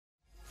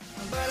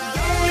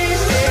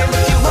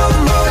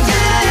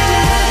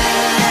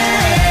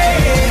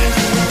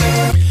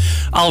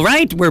All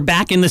right, we're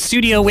back in the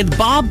studio with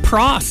Bob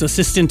Pross,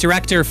 Assistant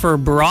Director for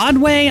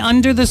Broadway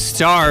Under the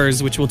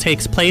Stars, which will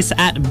take place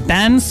at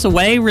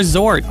Pattaya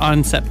Resort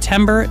on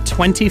September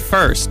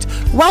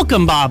 21st.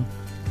 Welcome, Bob.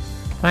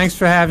 Thanks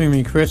for having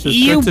me, Chris. It's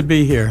good to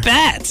be here.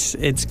 Bet.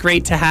 It's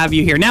great to have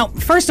you here. Now,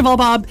 first of all,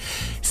 Bob,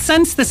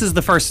 since this is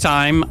the first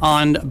time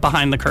on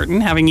Behind the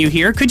Curtain having you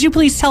here, could you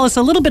please tell us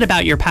a little bit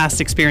about your past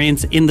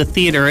experience in the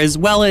theater as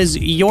well as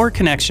your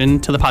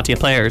connection to the Pattaya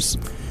Players?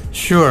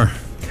 Sure.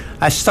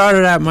 I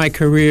started out my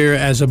career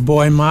as a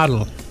boy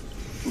model.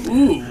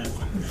 Ooh.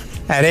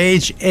 At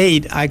age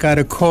 8, I got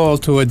a call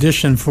to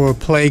audition for a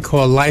play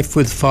called Life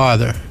with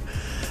Father.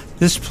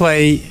 This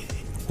play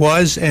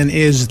was and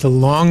is the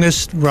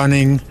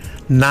longest-running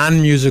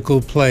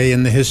non-musical play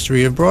in the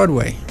history of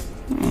Broadway.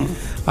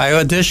 I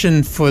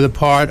auditioned for the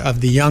part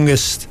of the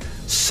youngest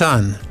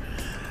son.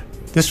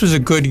 This was a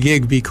good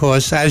gig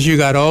because as you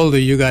got older,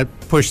 you got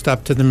pushed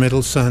up to the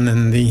middle son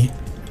and the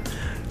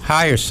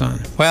higher son.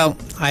 Well,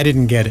 I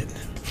didn't get it.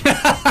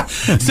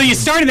 So you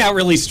started out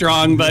really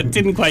strong, but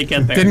didn't quite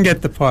get there. Didn't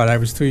get the part. I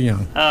was too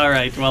young. All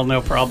right. Well,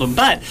 no problem.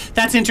 But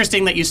that's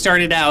interesting that you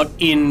started out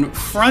in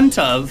front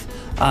of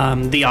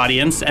the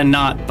audience and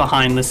not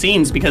behind the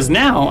scenes, because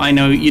now I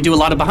know you do a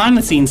lot of behind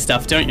the scenes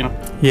stuff, don't you?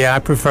 Yeah, I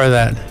prefer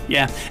that.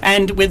 Yeah.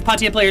 And with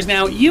Pattaya Players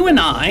now, you and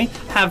I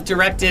have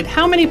directed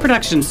how many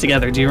productions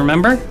together? Do you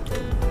remember?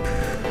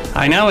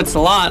 I know it's a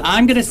lot.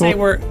 I'm going to say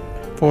we're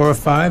 4 or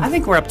 5? I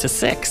think we're up to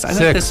 6. I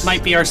think this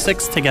might be our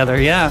 6th together,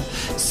 yeah.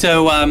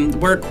 So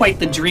we're quite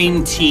the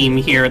dream team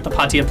here at the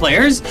Pattaya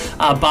Players.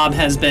 Bob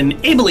has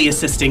been ably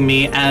assisting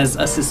me as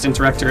assistant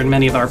director in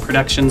many of our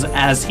productions,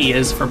 as he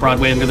is for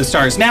Broadway Under the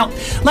Stars. Now,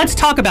 let's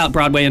talk about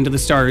Broadway Under the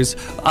Stars.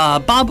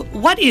 Bob,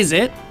 what is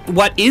it?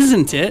 What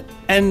isn't it?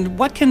 And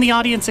what can the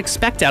audience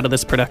expect out of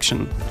this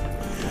production?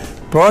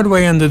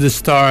 Broadway Under the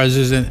Stars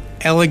is an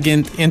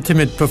elegant,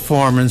 intimate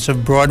performance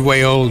of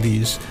Broadway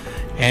oldies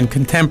and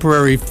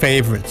contemporary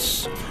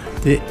favorites.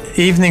 The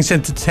evening's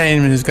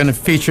entertainment is going to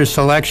feature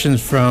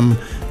selections from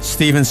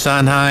Stephen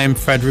Sondheim,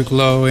 Frederick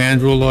Loewe,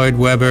 Andrew Lloyd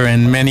Webber,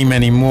 and many,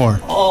 many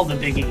more. All the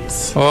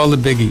biggies. All the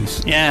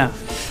biggies. Yeah.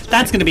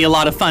 That's going to be a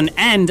lot of fun.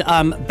 And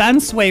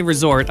Pattaya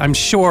Resort, I'm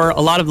sure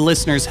a lot of the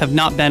listeners have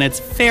not been. It's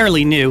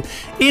fairly new.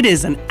 It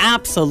is an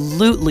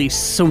absolutely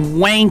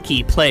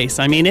swanky place.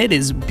 I mean, it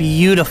is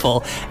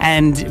beautiful.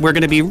 And we're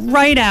going to be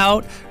right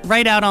out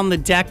on the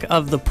deck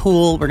of the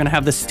pool. We're going to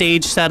have the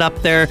stage set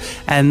up there,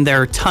 and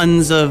there are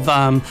tons of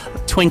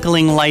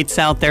twinkling lights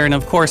out there. And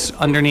of course,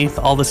 underneath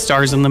all the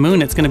stars and the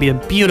moon, it's going to be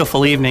a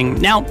beautiful evening.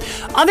 Now,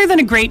 other than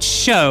a great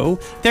show,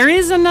 there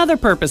is another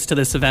purpose to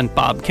this event,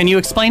 Bob. Can you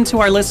explain to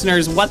our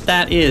listeners what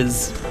that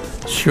is?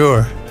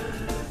 Sure.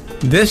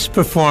 This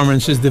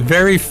performance is the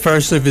very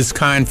first of its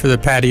kind for the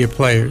Pattaya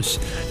Players,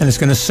 and it's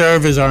going to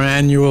serve as our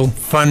annual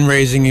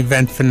fundraising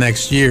event for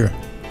next year.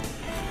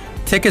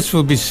 Tickets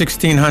will be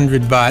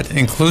 1,600 baht,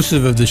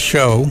 inclusive of the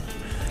show,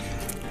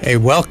 a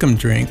welcome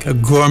drink, a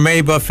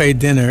gourmet buffet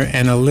dinner,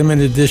 and a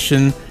limited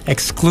edition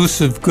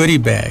exclusive goodie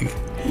bag.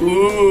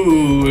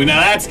 Ooh, now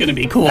that's going to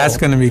be cool. That's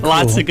going to be cool.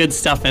 Lots of good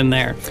stuff in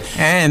there.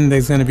 And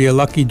there's going to be a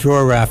lucky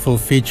draw raffle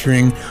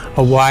featuring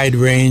a wide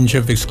range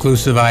of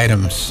exclusive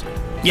items.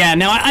 Yeah,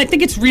 now I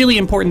think it's really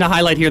important to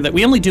highlight here that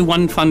we only do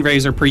one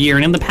fundraiser per year,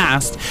 and in the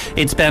past,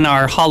 it's been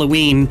our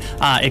Halloween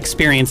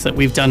experience that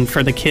we've done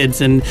for the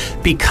kids, and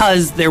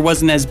because there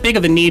wasn't as big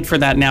of a need for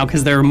that now,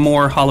 because there are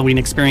more Halloween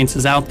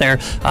experiences out there,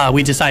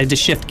 we decided to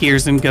shift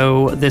gears and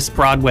go this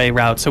Broadway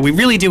route. So we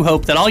really do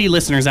hope that all you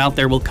listeners out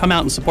there will come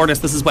out and support us.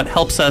 This is what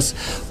helps us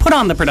put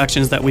on the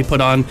productions that we put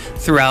on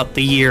throughout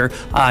the year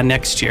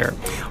next year.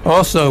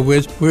 Also,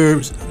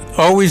 we're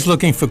always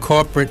looking for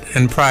corporate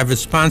and private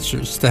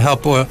sponsors to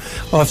help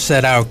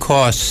offset our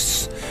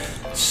costs.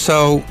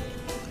 So,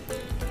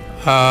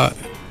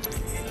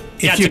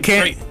 if you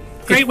can't...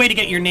 Great way to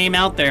get your name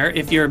out there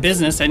if you're a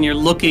business and you're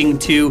looking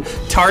to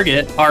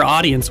target our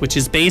audience, which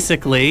is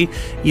basically,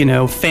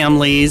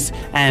 families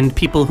and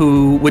people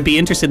who would be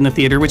interested in the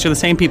theater, which are the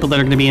same people that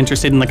are going to be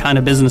interested in the kind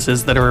of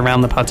businesses that are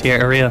around the Pattaya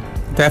area.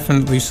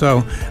 Definitely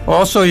so.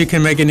 Also, you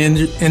can make an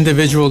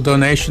individual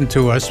donation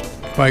to us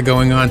by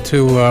going on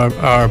to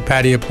our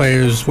Pattaya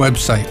Players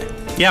website.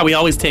 Yeah, we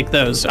always take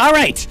those. All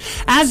right.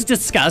 As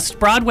discussed,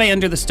 Broadway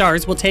Under the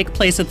Stars will take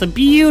place at the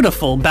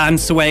beautiful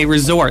Pattaya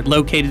Resort,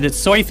 located at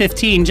Soi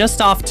 15,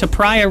 just off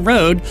Pattaya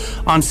Road,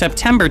 on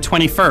September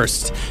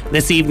 21st.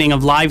 This evening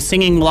of live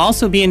singing will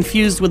also be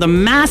infused with a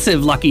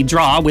massive lucky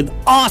draw with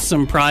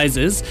awesome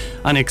prizes,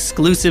 an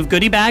exclusive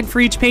goodie bag for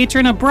each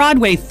patron, a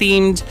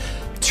Broadway-themed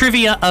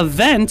trivia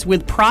event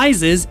with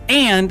prizes,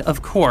 and,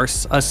 of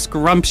course, a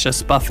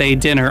scrumptious buffet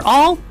dinner,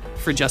 all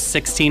for just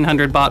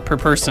 1,600 baht per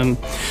person.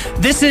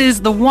 This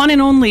is the one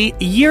and only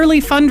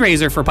yearly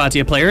fundraiser for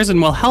Pattaya Players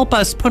and will help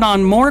us put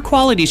on more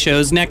quality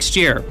shows next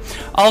year.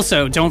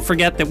 Also, don't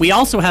forget that we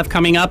also have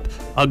coming up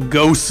A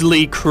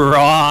Ghostly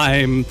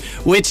Crime,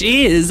 which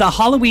is a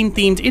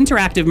Halloween-themed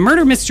interactive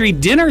murder mystery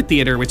dinner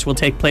theater, which will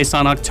take place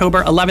on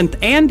October 11th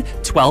and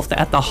 12th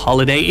at the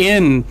Holiday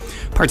Inn.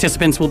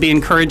 Participants will be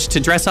encouraged to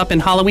dress up in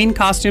Halloween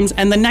costumes,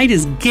 and the night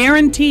is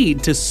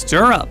guaranteed to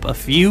stir up a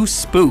few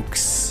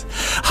spooks.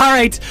 All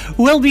right,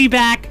 we'll be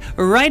back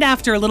right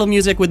after a little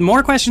music with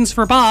more questions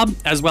for Bob,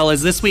 as well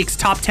as this week's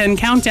Top 10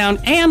 Countdown,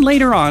 and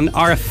later on,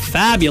 our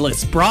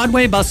fabulous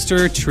Broadway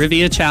Buster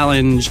Trivia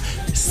Challenge.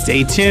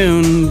 Stay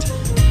tuned.